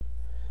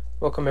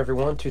Welcome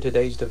everyone to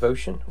today's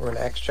devotion. We're in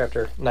Acts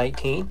chapter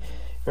 19.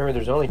 Remember,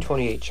 there's only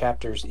 28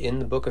 chapters in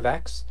the book of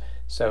Acts,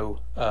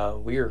 so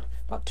we're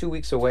about 2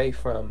 weeks away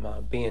from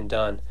being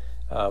done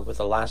with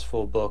the last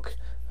full book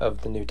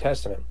of the New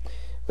Testament.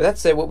 With that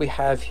said, what we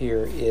have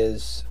here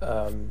is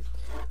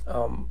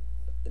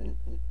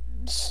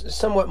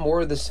somewhat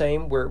more of the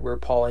same, where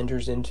Paul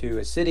enters into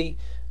a city,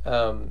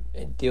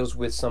 it deals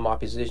with some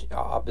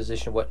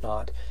opposition,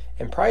 whatnot,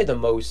 and probably the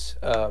most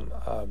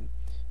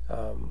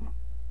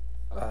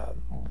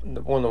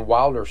one of the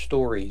wilder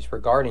stories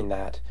regarding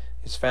that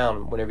is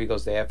found whenever he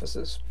goes to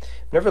Ephesus.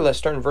 Nevertheless,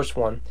 starting in verse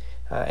 1,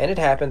 and it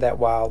happened that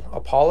while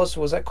Apollos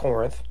was at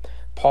Corinth,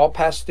 Paul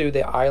passed through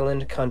the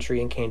island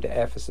country and came to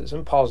Ephesus.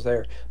 And Paul's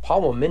there.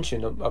 Paul will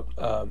mention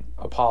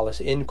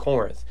Apollos in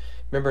Corinth.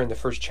 Remember in the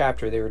first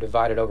chapter, they were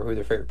divided over who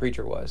their favorite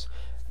preacher was.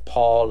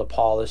 Paul,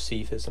 Apollos,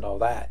 Cephas, and all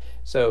that.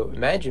 So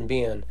imagine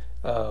being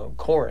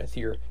Corinth.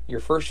 Your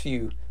first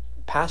few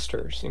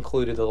pastors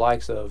included the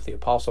likes of the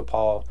Apostle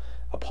Paul,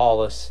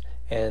 Apollos,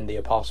 and the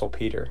Apostle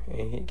Peter.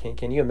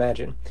 Can you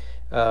imagine?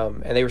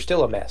 And they were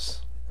still a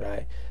mess,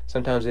 right?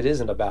 Sometimes it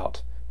isn't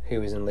about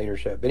who is in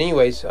leadership. But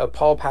anyways,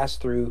 Paul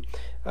passed through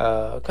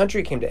a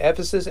country, came to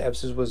Ephesus.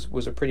 Ephesus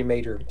was a pretty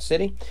major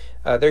city.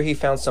 There he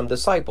found some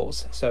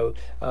disciples. So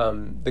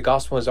the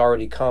gospel has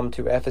already come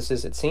to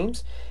Ephesus, it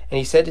seems. And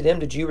he said to them,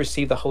 "Did you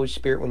receive the Holy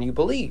Spirit when you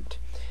believed?"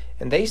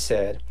 And they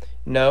said,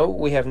 "No,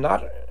 we have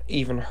not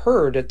even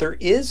heard that there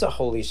is a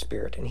Holy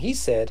Spirit." And he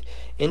said,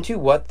 "Into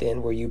what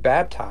then were you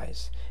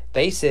baptized?"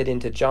 They said,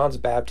 "Into John's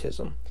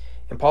baptism."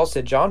 And Paul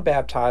said, "John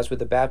baptized with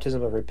the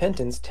baptism of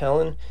repentance,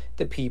 telling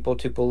the people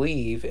to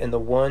believe in the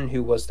one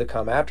who was to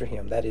come after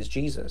him, that is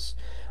Jesus."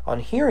 On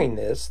hearing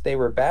this, they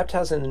were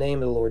baptized in the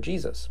name of the Lord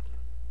Jesus.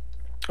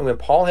 And when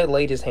Paul had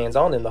laid his hands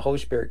on them, the Holy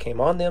Spirit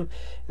came on them,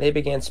 and they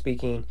began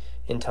speaking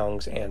in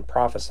tongues and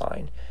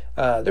prophesying.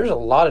 There's a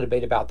lot of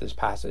debate about this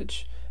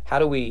passage. How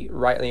do we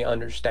rightly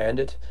understand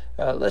it?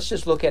 Let's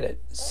just look at it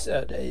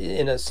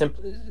in a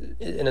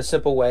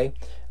simple way.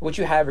 What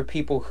you have are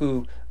people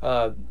who,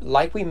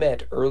 like we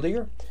met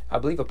earlier, I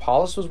believe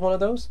Apollos was one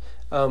of those,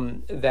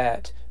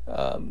 that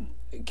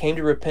came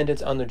to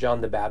repentance under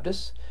John the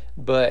Baptist,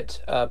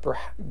 but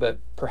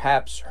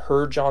perhaps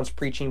heard John's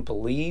preaching,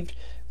 believed,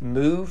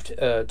 moved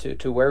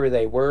to wherever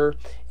they were,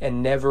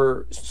 and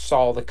never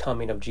saw the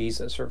coming of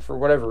Jesus, or for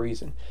whatever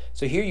reason.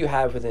 So here you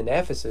have within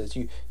Ephesus,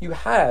 you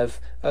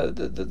have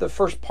the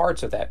first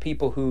parts of that,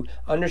 people who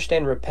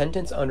understand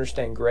repentance,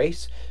 understand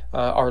grace,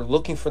 are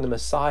looking for the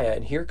Messiah.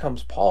 And here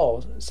comes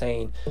Paul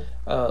saying,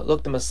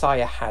 look, the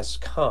Messiah has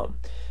come.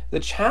 The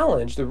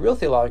challenge, the real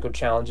theological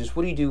challenge, is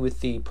what do you do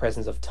with the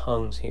presence of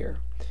tongues here?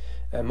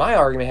 And my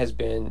argument has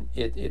been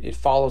it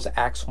follows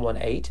Acts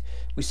 1:8.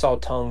 We saw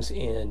tongues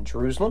in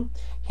Jerusalem,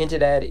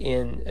 hinted at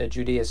in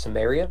Judea,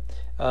 Samaria,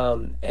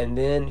 and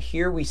then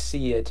here we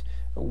see it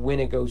when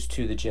it goes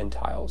to the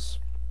Gentiles.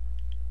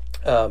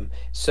 I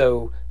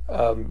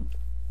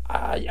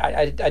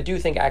do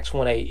think Acts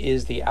 1:8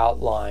 is the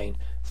outline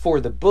for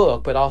the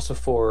book, but also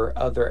for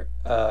other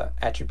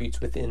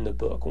attributes within the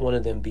book, one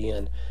of them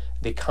being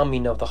the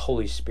coming of the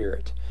Holy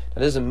Spirit. That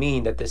doesn't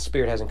mean that the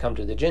Spirit hasn't come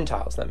to the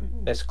Gentiles.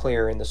 That's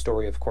clear in the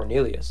story of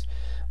Cornelius.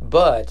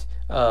 But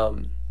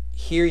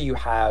here you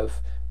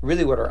have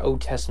really what are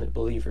Old Testament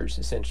believers,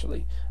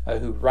 essentially,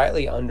 who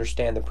rightly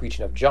understand the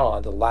preaching of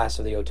John, the last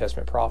of the Old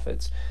Testament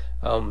prophets,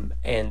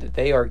 and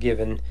they are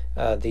given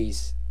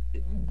these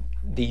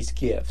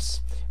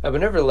gifts. But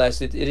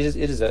nevertheless, it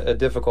is a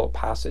difficult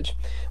passage.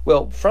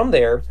 Well, from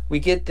there, we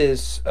get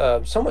this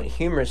somewhat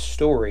humorous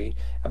story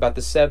about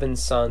the 7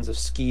 sons of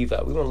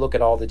Sceva. We won't look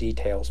at all the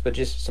details, but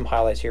just some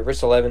highlights here.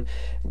 Verse 11,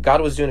 God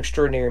was doing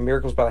extraordinary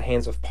miracles by the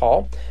hands of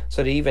Paul,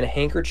 so that even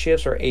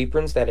handkerchiefs or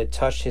aprons that had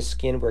touched his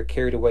skin were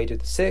carried away to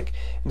the sick,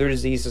 and their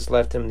diseases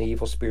left them, and the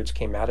evil spirits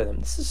came out of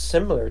them. This is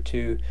similar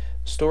to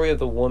the story of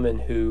the woman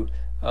who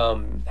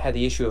had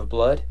the issue of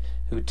blood,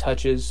 who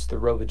touches the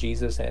robe of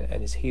Jesus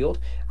and is healed.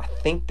 I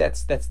think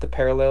that's the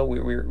parallel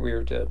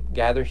we're to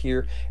gather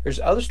here. There's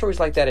other stories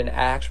like that in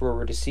Acts where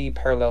we're to see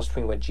parallels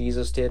between what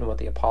Jesus did and what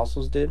the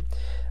apostles did.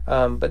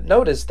 But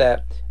notice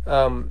that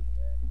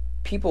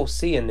people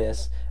see in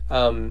this,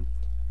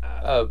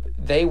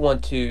 they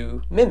want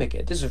to mimic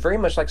it. This is very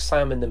much like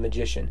Simon the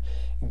magician.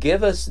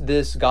 Give us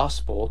this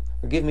gospel,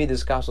 or give me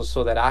this gospel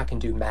so that I can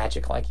do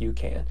magic like you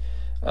can.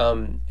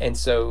 And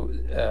so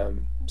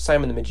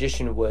Simon the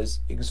magician was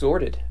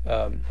exhorted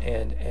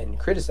and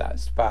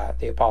criticized by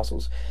the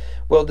apostles.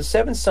 Well, the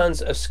 7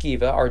 sons of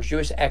Sceva are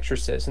Jewish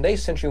exorcists, and they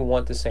essentially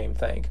want the same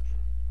thing.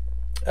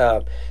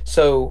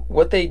 So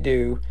what they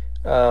do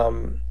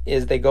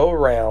is they go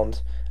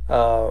around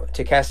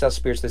to cast out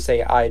spirits. They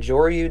say, "I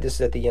adjure you," this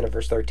is at the end of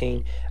verse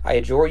 13, "I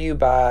adjure you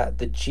by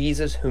the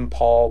Jesus whom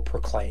Paul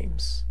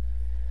proclaims."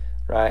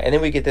 Right? And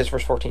then we get this,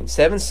 verse 14.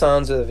 7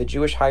 sons of a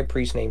Jewish high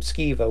priest named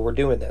Sceva were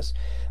doing this.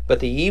 But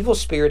the evil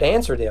spirit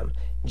answered him,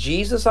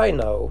 "Jesus I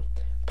know,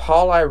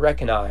 Paul I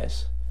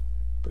recognize,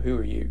 but who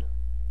are you?"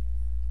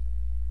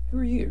 Who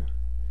are you?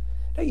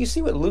 Now you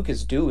see what Luke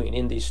is doing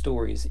in these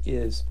stories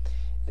is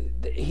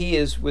he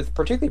is, with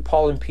particularly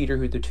Paul and Peter,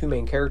 who are the two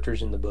main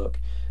characters in the book,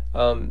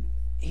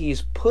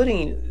 he's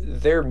putting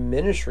their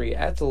ministry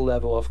at the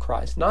level of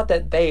Christ. Not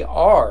that they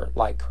are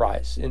like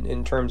Christ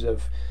in terms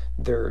of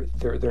their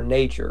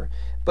nature,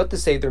 but to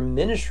say their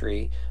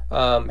ministry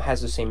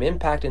has the same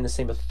impact and the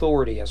same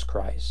authority as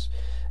Christ.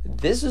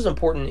 This is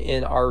important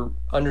in our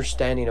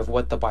understanding of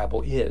what the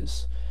Bible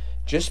is.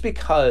 Just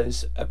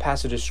because a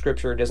passage of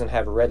Scripture doesn't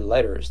have red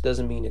letters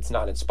doesn't mean it's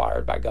not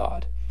inspired by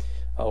God,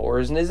 or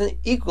isn't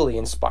equally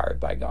inspired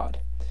by God.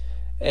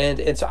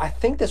 And so I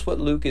think that's what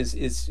Luke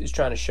is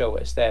trying to show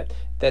us, that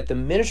the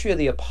ministry of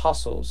the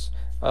apostles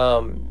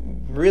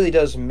really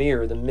does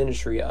mirror the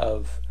ministry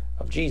of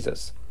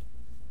Jesus.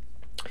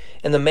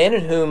 And the man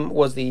in whom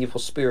was the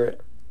evil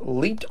spirit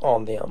leaped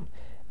on them,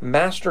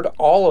 mastered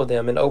all of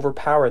them, and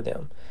overpowered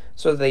them,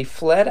 so that they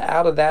fled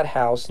out of that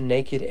house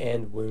naked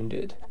and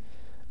wounded.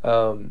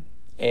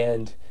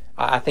 And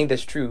I think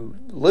that's true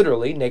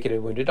literally, naked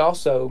and wounded,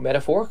 also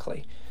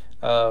metaphorically,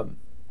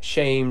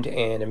 shamed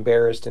and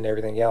embarrassed and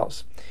everything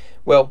else.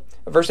 Well,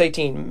 verse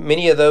 18,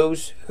 many of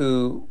those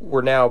who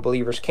were now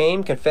believers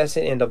came,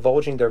 confessing and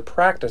divulging their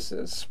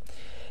practices.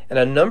 And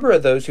a number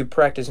of those who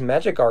practiced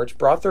magic arts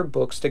brought their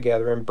books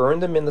together and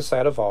burned them in the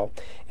sight of all.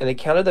 And they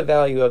counted the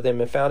value of them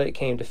and found it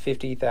came to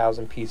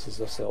 50,000 pieces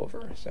of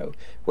silver. So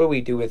what do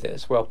we do with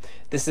this? Well,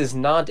 this is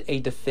not a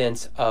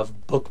defense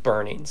of book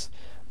burnings.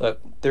 Look,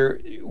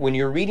 when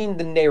you're reading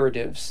the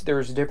narratives,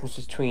 there's a difference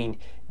between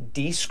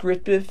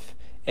descriptive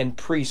and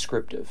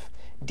prescriptive.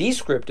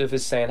 Descriptive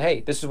is saying, hey,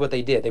 this is what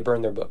they did. They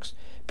burned their books.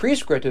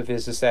 Prescriptive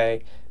is to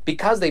say,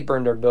 because they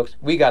burned their books,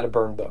 we got to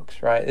burn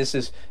books, right? This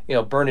is,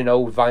 burning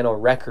old vinyl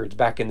records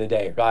back in the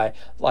day, right?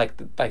 Like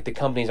the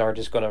companies aren't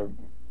just going to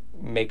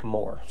make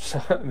more.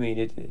 So, I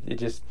mean,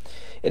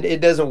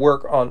 it doesn't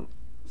work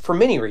for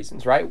many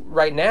reasons, right?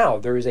 Right now,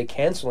 there is a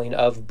canceling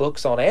of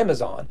books on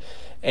Amazon,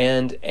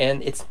 and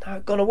it's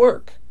not going to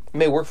work. It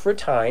may work for a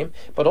time,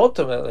 but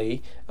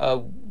ultimately,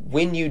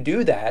 when you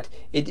do that,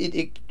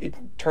 it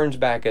turns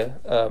back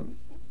to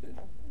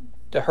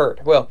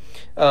hurt. Well,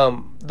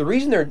 the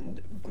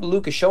reason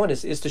Luke is showing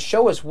us is to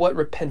show us what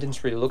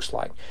repentance really looks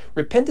like.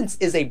 Repentance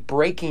is a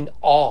breaking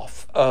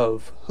off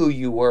of who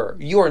you were.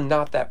 You are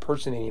not that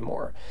person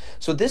anymore.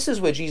 So this is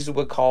what Jesus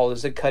would call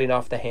as a cutting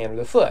off the hand or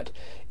the foot,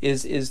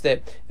 is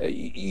that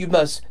you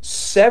must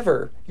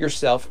sever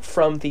yourself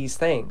from these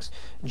things.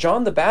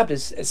 John the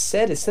Baptist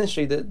said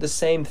essentially the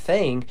same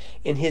thing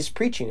in his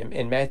preaching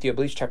in Matthew, I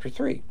believe, chapter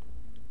 3.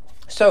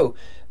 So,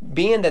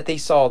 being that they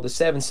saw the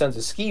 7 sons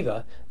of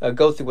Sceva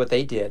go through what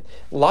they did,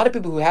 a lot of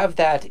people who have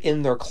that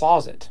in their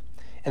closet,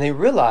 and they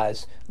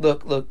realize,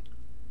 look,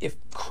 if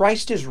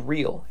Christ is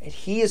real and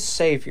He is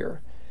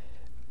Savior,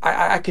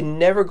 I could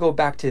never go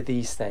back to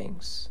these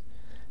things.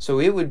 So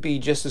it would be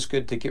just as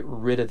good to get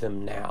rid of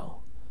them now.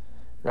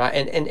 Right?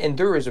 And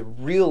there is a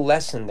real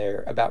lesson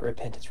there about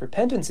repentance.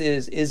 Repentance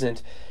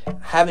isn't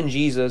having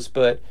Jesus,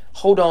 but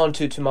hold on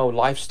to my old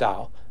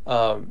lifestyle,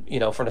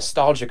 for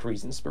nostalgic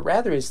reasons, but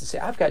rather is to say,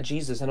 I've got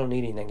Jesus, I don't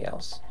need anything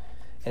else.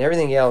 And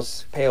everything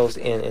else pales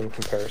in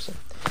comparison.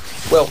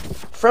 Well,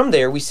 from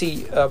there, we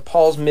see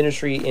Paul's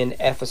ministry in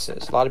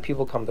Ephesus. A lot of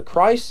people come to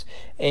Christ,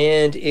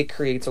 and it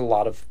creates a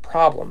lot of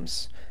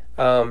problems.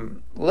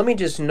 Let me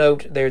just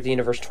note there at the end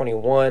of verse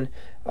 21,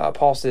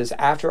 Paul says,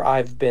 after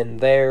I've been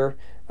there,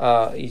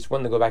 he's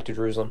wanting to go back to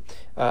Jerusalem,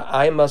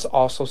 I must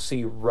also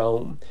see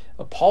Rome.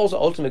 Paul's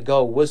ultimate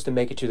goal was to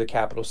make it to the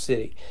capital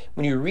city.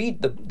 When you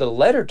read the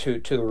letter to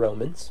the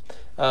Romans,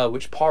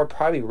 which Paul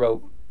probably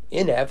wrote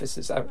in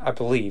Ephesus, I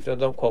believe,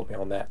 don't quote me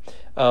on that,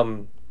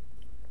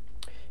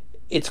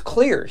 it's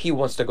clear he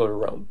wants to go to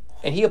Rome.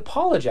 And he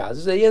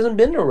apologizes that he hasn't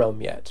been to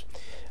Rome yet.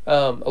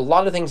 A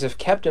lot of things have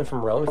kept him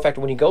from Rome. In fact,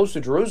 when he goes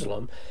to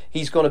Jerusalem,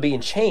 he's going to be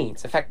in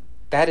chains. In fact,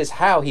 that is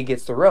how he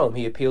gets to Rome.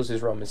 He appeals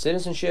his Roman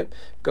citizenship,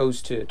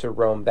 goes to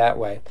Rome that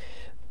way.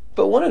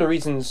 But one of the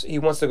reasons he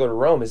wants to go to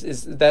Rome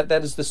is that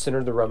is the center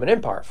of the Roman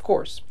Empire, of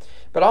course.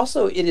 But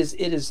also it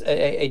is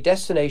a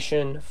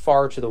destination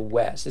far to the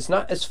west. It's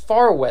not as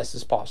far west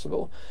as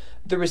possible.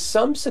 There is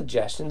some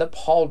suggestion that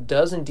Paul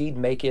does indeed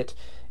make it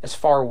as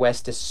far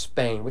west as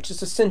Spain, which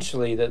is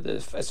essentially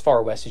as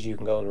far west as you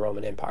can go in the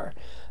Roman Empire.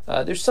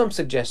 There's some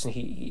suggestion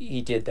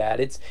he did that.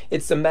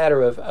 It's a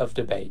matter of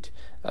debate.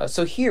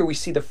 So here we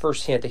see the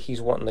first hint that he's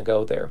wanting to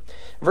go there.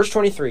 Verse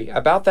 23,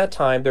 about that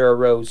time there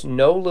arose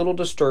no little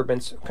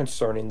disturbance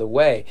concerning the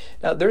way.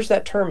 Now there's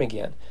that term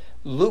again.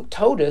 Luke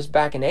told us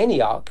back in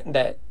Antioch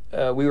that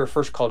we were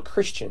first called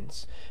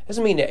Christians.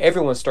 Doesn't mean that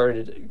everyone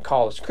started to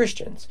call us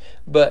Christians,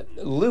 but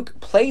Luke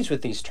plays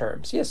with these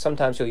terms. Yes,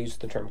 sometimes he'll use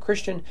the term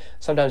Christian,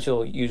 sometimes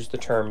he'll use the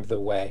term the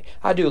way.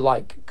 I do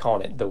like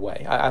calling it the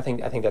way. I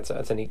think that's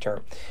a neat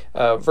term.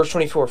 Verse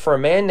 24, for a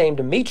man named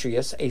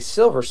Demetrius, a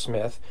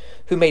silversmith,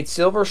 who made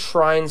silver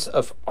shrines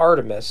of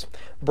Artemis,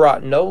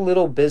 brought no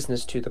little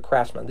business to the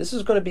craftsmen. This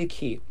is going to be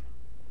key.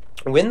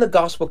 When the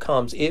gospel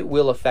comes, it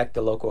will affect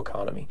the local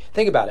economy.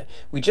 Think about it.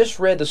 We just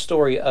read the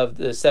story of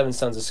the 7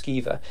 sons of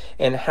Sceva,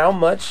 and how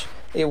much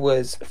it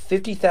was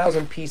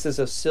 50,000 pieces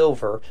of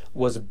silver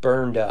was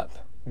burned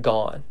up,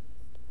 gone.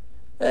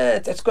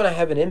 that's going to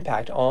have an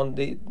impact on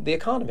the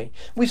economy.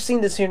 We've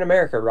seen this here in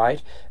America,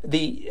 right?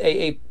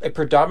 A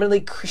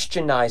predominantly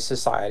Christianized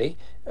society.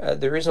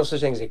 There is no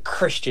such thing as a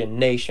Christian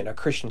nation, a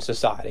Christian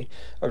society,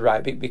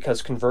 right?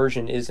 Because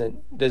conversion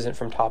isn't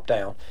from top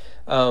down.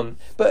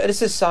 But a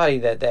society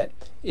that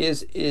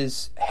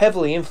is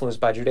heavily influenced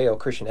by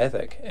Judeo-Christian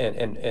ethic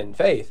and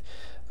faith,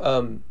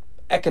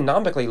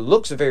 economically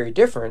looks very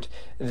different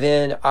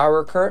than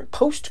our current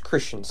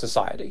post-Christian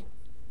society.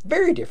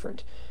 Very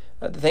different.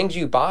 The things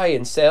you buy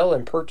and sell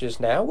and purchase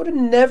now would have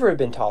never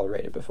been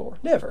tolerated before.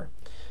 Never.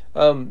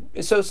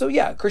 So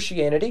yeah,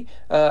 Christianity,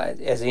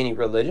 as any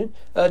religion,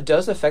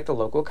 does affect the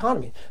local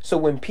economy. So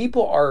when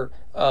people are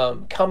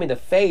coming to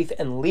faith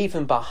and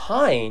leaving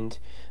behind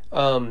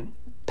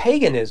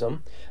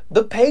paganism,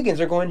 the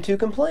pagans are going to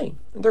complain.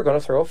 They're going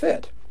to throw a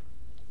fit.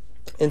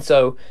 And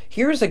so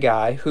here's a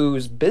guy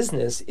whose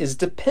business is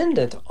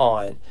dependent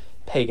on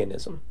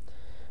paganism.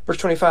 Verse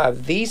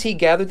 25, these he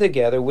gathered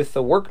together with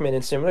the workmen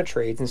in similar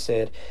trades and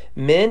said,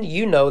 men,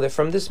 you know that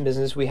from this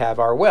business we have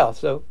our wealth.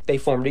 So they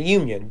formed a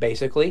union,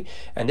 basically,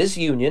 and this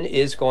union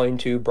is going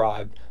to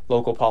bribe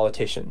local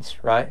politicians,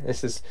 right?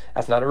 That's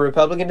not a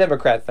Republican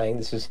Democrat thing.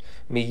 This is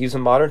me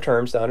using modern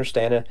terms to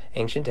understand an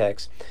ancient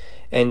text.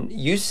 And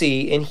you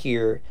see and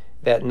hear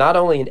that not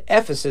only in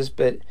Ephesus,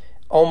 but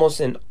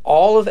almost in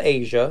all of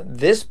Asia,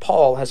 this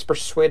Paul has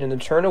persuaded to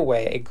turn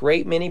away a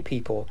great many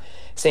people,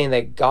 saying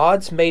that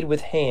gods made with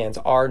hands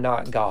are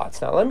not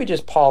gods. Now, let me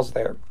just pause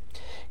there.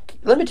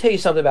 Let me tell you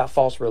something about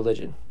false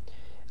religion,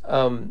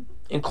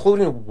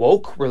 including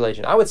woke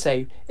religion. I would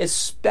say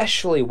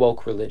especially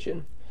woke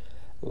religion.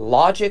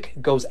 Logic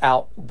goes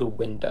out the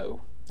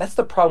window. That's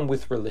the problem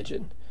with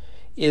religion,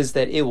 is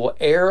that it will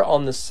err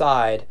on the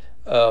side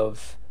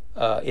of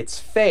its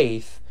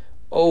faith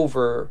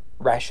over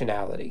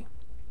rationality.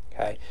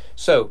 Okay,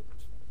 so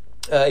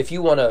if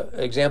you want an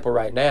example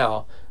right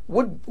now,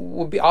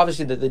 would be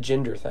obviously the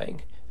gender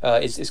thing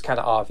is kind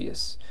of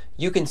obvious.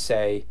 You can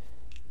say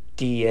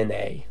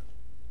DNA,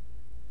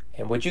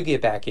 and what you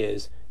get back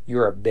is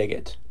you're a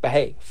bigot. But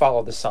hey,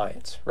 follow the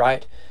science,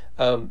 right?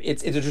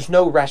 There's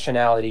no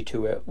rationality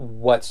to it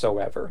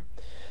whatsoever.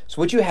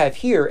 So what you have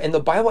here, and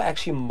the Bible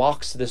actually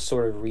mocks this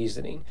sort of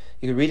reasoning.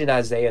 You can read in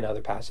Isaiah and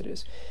other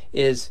passages.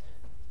 Is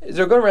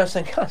they're going around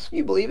saying, "Gosh,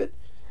 you believe it?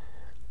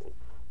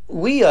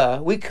 We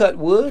cut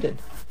wood and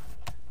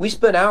we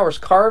spend hours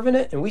carving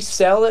it and we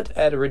sell it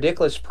at a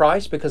ridiculous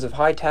price because of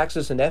high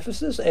taxes in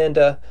Ephesus. And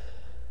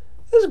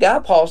this guy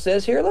Paul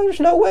says here, there's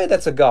no way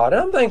that's a god."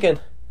 And I'm thinking,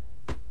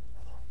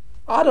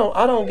 I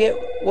don't get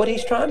what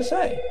he's trying to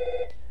say,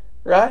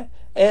 right?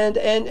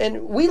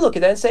 And we look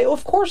at that and say, well,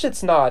 of course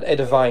it's not a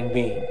divine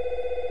being.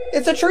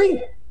 It's a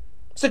tree.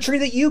 It's a tree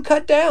that you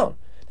cut down,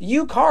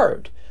 you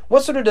carved.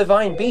 What sort of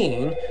divine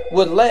being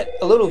would let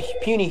a little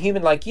puny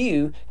human like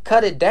you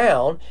cut it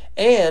down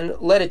and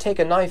let it take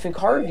a knife and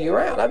carve you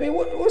around? I mean,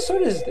 what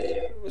sort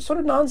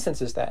of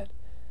nonsense is that?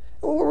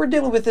 We're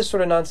dealing with this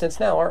sort of nonsense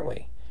now, aren't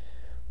we?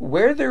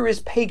 Where there is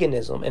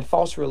paganism and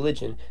false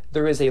religion,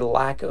 there is a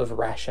lack of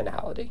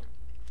rationality.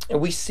 And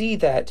we see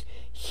that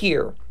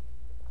here.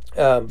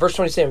 Verse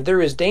 27,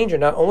 there is danger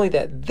not only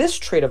that this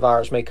trade of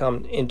ours may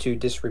come into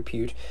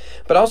disrepute,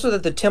 but also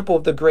that the temple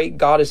of the great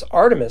goddess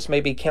Artemis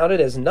may be counted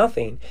as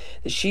nothing,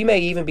 that she may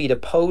even be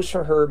deposed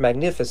from her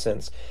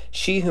magnificence,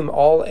 she whom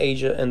all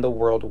Asia and the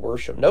world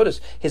worship. Notice,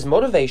 his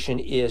motivation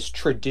is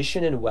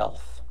tradition and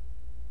wealth.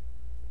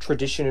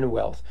 Tradition and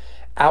wealth.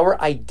 Our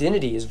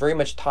identity is very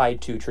much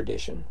tied to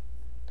tradition.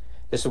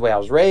 This is the way I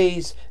was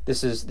raised.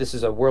 This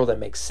is a world that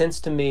makes sense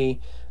to me.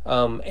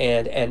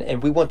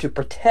 And we want to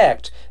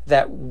protect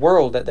that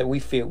world that we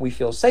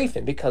feel safe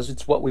in because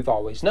it's what we've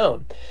always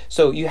known.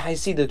 So I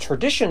see the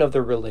tradition of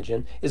their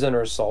religion is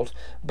under assault,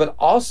 but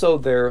also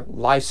their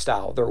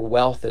lifestyle, their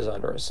wealth is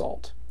under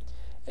assault.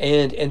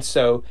 And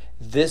so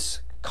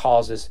this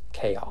causes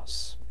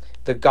chaos.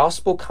 The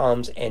gospel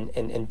comes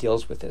and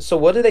deals with this. So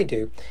what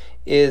do?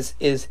 Is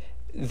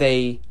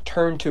they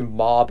turn to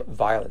mob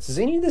violence. Does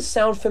any of this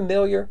sound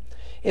familiar?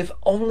 If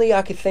only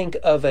I could think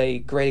of a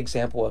great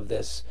example of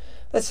this,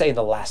 let's say in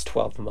the last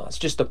 12 months,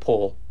 just to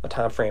pull a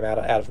time frame out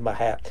of my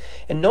hat.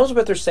 And notice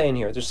what they're saying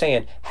here. They're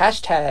saying,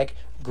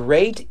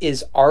 #great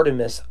is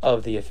Artemis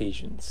of the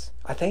Ephesians.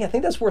 I think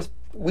that's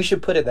we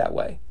should put it that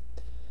way.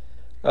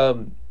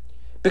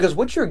 Because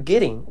what you're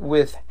getting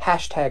with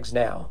hashtags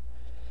now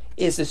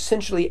is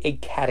essentially a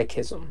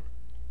catechism.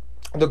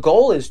 The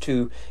goal is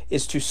to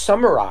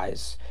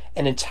summarize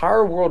an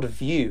entire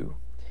worldview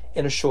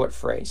in a short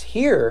phrase.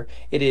 Here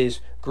it is,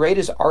 great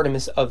is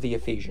Artemis of the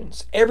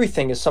Ephesians.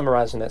 Everything is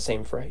summarized in that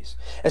same phrase.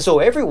 And so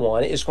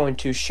everyone is going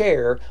to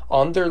share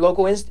on their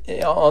local on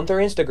their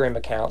Instagram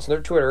accounts, and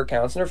their Twitter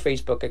accounts, and their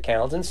Facebook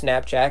accounts, and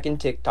Snapchat,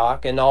 and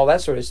TikTok, and all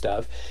that sort of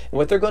stuff. And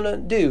what they're going to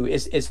do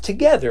is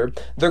together,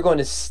 they're going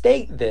to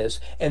state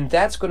this, and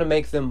that's going to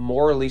make them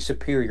morally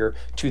superior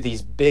to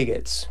these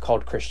bigots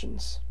called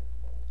Christians.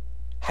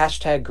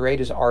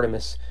 #great is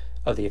Artemis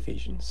of the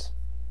Ephesians.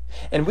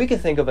 And we can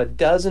think of a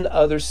dozen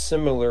other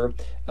similar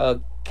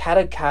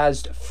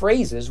catechized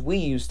phrases we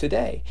use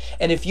today.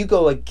 And if you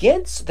go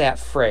against that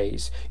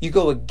phrase, you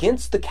go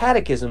against the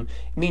catechism,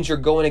 it means you're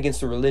going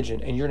against the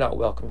religion and you're not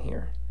welcome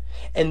here.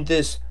 And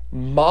this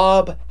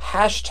mob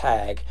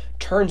hashtag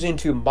turns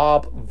into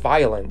mob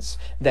violence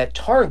that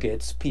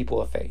targets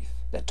people of faith,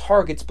 that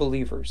targets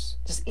believers.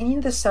 Does any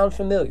of this sound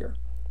familiar?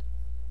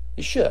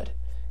 It should,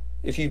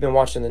 if you've been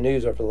watching the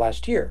news over the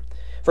last year.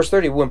 Verse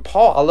 30,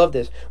 I love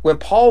this, when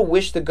Paul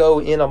wished to go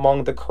in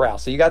among the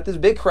crowd. So you got this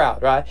big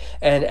crowd, right?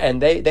 And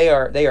they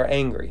are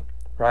angry,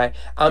 right?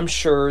 I'm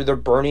sure they're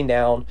burning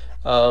down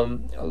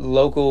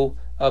local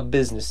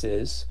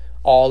businesses,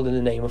 all in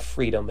the name of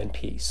freedom and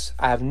peace.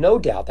 I have no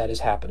doubt that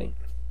is happening.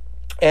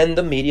 And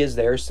the media is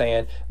there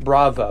saying,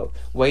 bravo,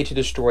 way to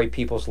destroy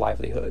people's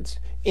livelihoods,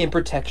 in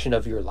protection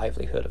of your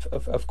livelihood,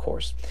 of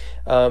course.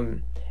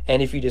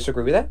 And if you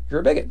disagree with that, you're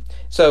a bigot.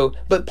 So,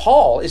 but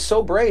Paul is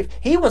so brave,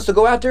 he wants to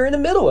go out there in the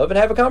middle of it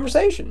and have a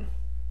conversation.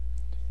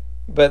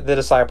 But the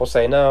disciples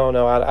say, no,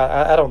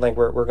 I don't think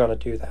we're going to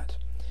do that.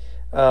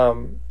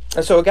 And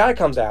so a guy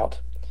comes out.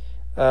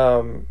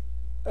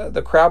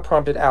 The crowd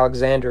prompted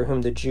Alexander,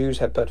 whom the Jews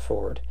had put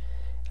forward.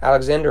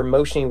 Alexander,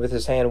 motioning with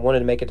his hand, wanted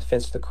to make a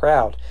defense to the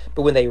crowd.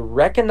 But when they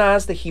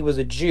recognized that he was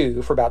a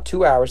Jew, for about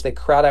 2 hours, they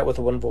cried out with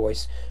one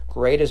voice,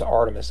 "Great is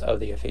Artemis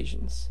of the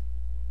Ephesians."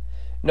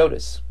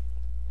 Notice,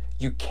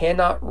 you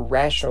cannot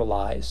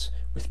rationalize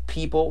with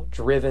people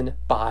driven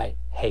by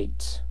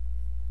hate.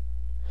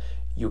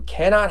 You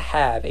cannot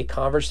have a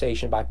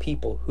conversation by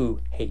people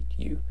who hate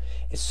you,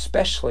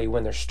 especially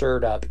when they're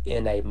stirred up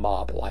in a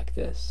mob like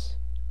this.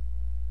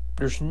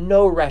 There's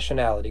no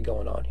rationality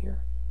going on here.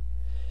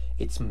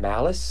 It's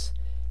malice,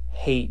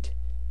 hate,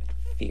 and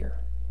fear.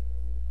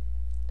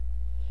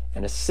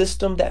 And a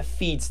system that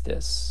feeds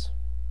this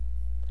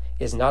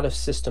is not a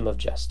system of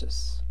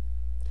justice.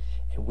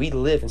 And we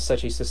live in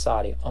such a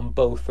society on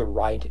both the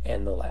right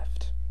and the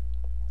left.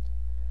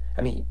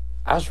 I mean,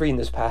 I was reading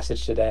this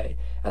passage today,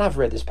 and I've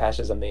read this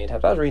passage a million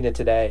times. I was reading it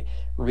today,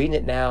 reading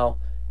it now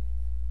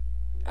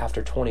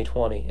after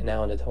 2020 and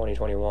now into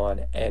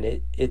 2021,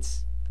 and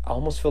it's I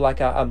almost feel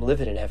like I'm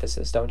living in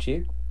Ephesus, don't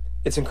you?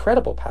 It's an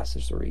incredible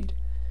passage to read.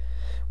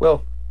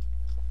 Well,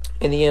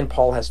 in the end,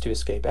 Paul has to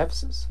escape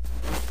Ephesus.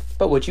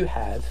 But what you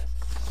have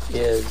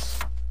is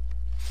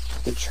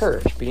the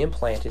church being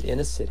planted in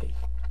a city,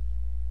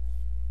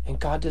 and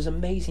God does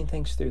amazing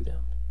things through them.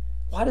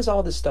 Why does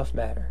all this stuff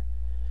matter?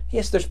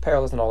 Yes, there's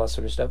parallels and all that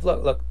sort of stuff.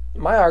 Look,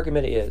 my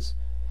argument is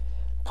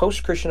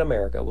post-Christian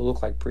America will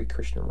look like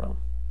pre-Christian Rome.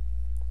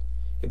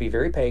 It'll be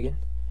very pagan,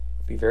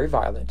 it'll be very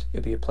violent,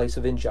 it'll be a place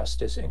of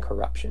injustice and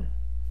corruption.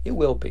 It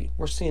will be.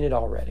 We're seeing it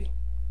already.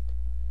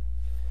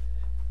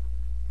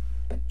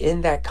 But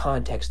in that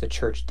context, the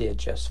church did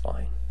just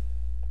fine.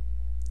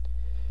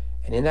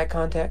 And in that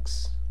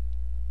context,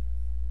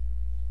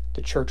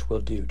 the church will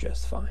do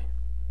just fine.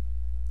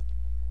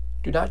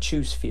 Do not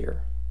choose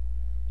fear.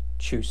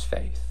 Choose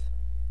faith.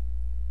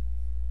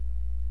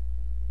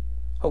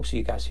 Hope to see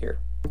you guys here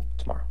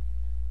tomorrow.